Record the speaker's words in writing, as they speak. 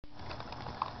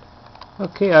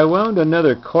Okay, I wound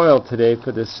another coil today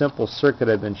for this simple circuit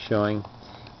I've been showing,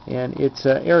 and it's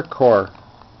an air core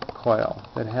coil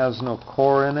that has no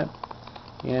core in it,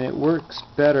 and it works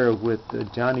better with the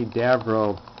Johnny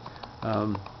Davro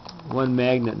one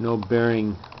magnet, no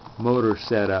bearing motor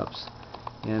setups,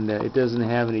 and it doesn't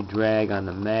have any drag on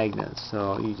the magnet.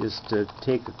 So you just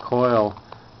take a coil,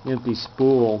 empty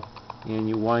spool, and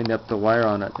you wind up the wire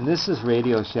on it. And this is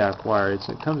Radio Shack wire. It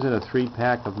comes in a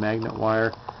 3-pack of magnet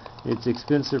wire. It's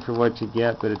expensive for what you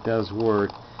get, but it does work.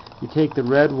 You take the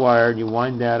red wire and you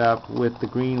wind that up with the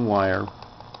green wire,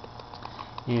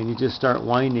 and you just start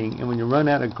winding. And when you run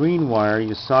out of green wire,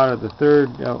 you solder the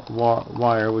third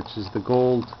wire, which is the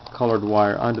gold colored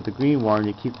wire, onto the green wire, and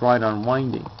you keep right on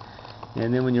winding.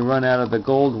 And then when you run out of the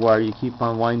gold wire, you keep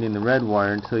on winding the red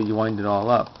wire until you wind it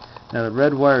all up. Now the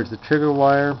red wire is the trigger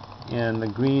wire, and the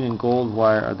green and gold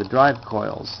wire are the drive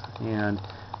coils. And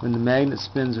when the magnet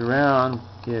spins around,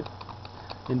 it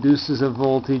induces a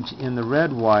voltage in the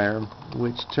red wire,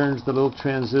 which turns the little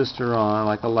transistor on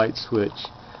like a light switch,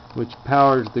 which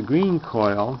powers the green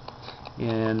coil,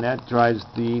 and that drives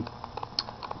the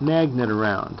magnet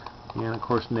around. And of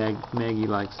course Maggie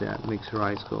likes that. It makes her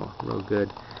eyes go real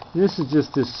good. And this is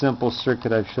just this simple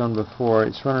circuit I've shown before.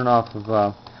 It's running off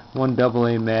of one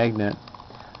AA magnet,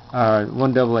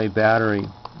 one AA battery,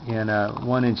 and a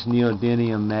 1-inch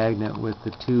neodymium magnet with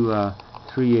the two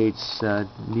 3/8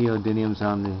 neodymiums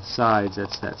on the sides.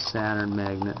 That's that Saturn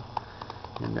Magnet.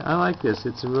 And I like this.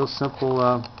 It's a real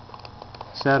simple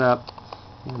setup.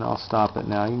 And I'll stop it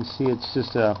now. You can see it's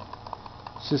just a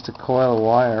coil of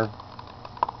wire.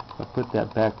 If I put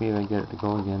that back, maybe I get it to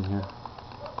go again here.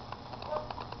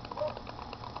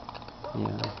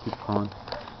 Yeah, keep going.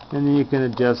 And then you can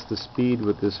adjust the speed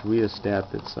with this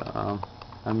rheostat that's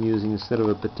I'm using instead of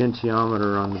a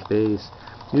potentiometer on the base.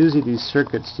 Usually these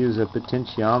circuits use a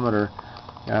potentiometer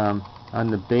on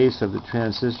the base of the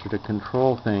transistor to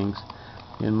control things.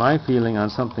 And my feeling on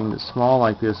something that's small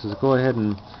like this is go ahead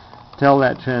and tell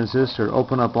that transistor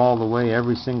open up all the way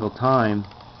every single time,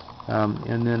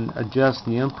 and then adjust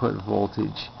the input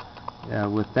voltage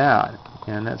with that.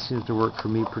 And that seems to work for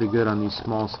me pretty good on these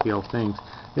small scale things.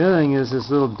 The other thing is this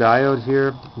little diode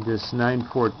here, this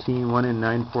 914,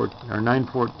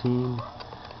 914.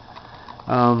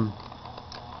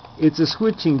 It's a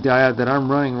switching diode that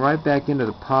I'm running right back into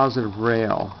the positive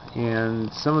rail,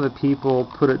 and some of the people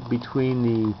put it between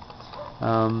the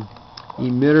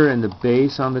emitter and the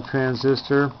base on the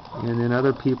transistor, and then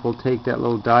other people take that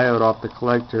little diode off the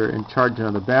collector and charge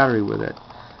another battery with it.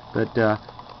 But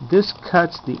this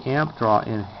cuts the amp draw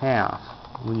in half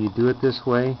when you do it this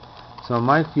way. So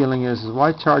my feeling is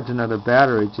why charge another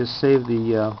battery? Just save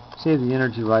the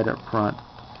energy right up front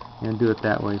and do it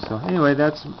that way. So anyway,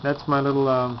 that's my little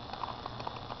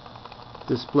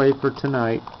display for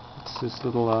tonight. It's this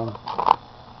little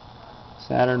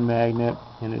Saturn Magnet,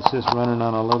 and it's just running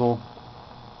on a little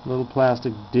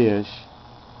plastic dish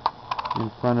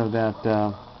in front of that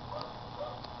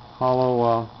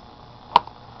hollow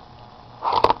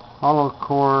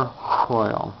core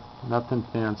coil. Nothing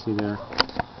fancy there.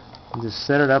 You just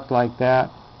set it up like that.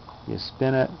 You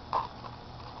spin it,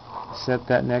 set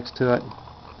that next to it,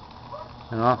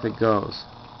 and off it goes.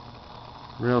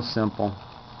 Real simple.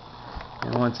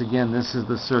 And once again, this is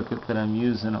the circuit that I'm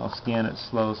using. I'll scan it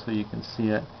slow so you can see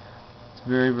it. It's a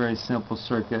very, very simple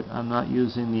circuit. I'm not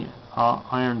using the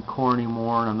iron core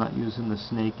anymore, and I'm not using the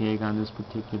snake egg on this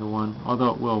particular one, although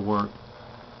it will work.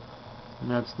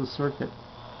 And that's the circuit.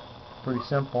 Pretty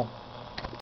simple.